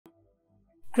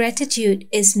Gratitude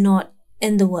is not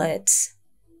in the words.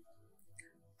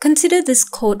 Consider this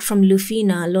quote from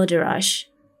Luina Lash.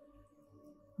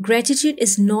 Gratitude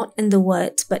is not in the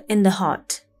words but in the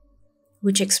heart,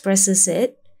 which expresses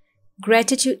it.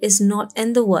 Gratitude is not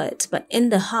in the words but in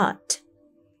the heart,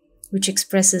 which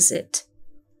expresses it.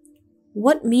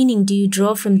 What meaning do you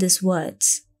draw from these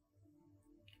words?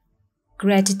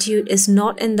 Gratitude is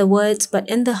not in the words but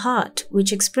in the heart,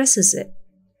 which expresses it.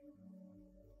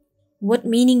 What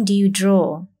meaning do you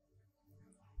draw?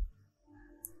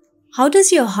 How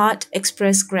does your heart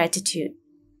express gratitude?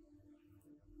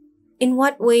 In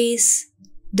what ways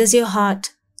does your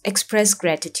heart express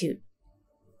gratitude?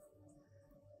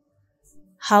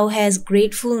 How has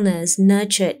gratefulness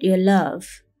nurtured your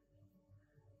love?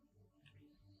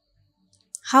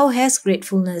 How has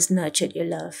gratefulness nurtured your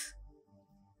love?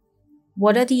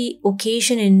 What are the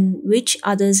occasions in which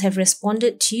others have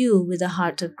responded to you with a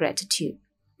heart of gratitude?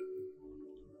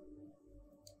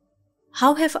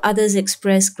 How have others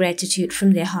expressed gratitude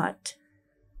from their heart?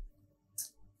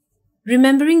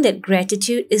 Remembering that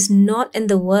gratitude is not in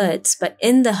the words but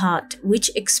in the heart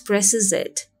which expresses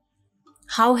it.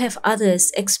 How have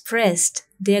others expressed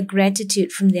their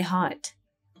gratitude from their heart?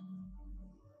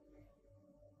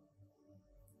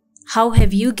 How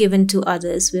have you given to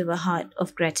others with a heart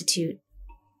of gratitude?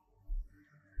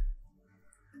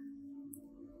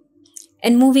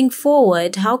 And moving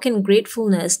forward, how can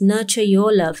gratefulness nurture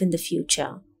your love in the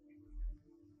future?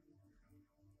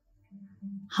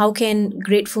 How can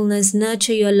gratefulness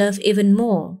nurture your love even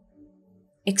more,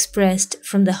 expressed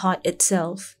from the heart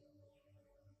itself?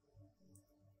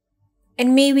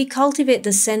 And may we cultivate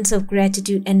the sense of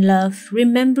gratitude and love,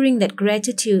 remembering that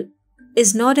gratitude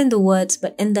is not in the words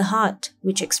but in the heart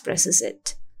which expresses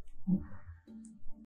it.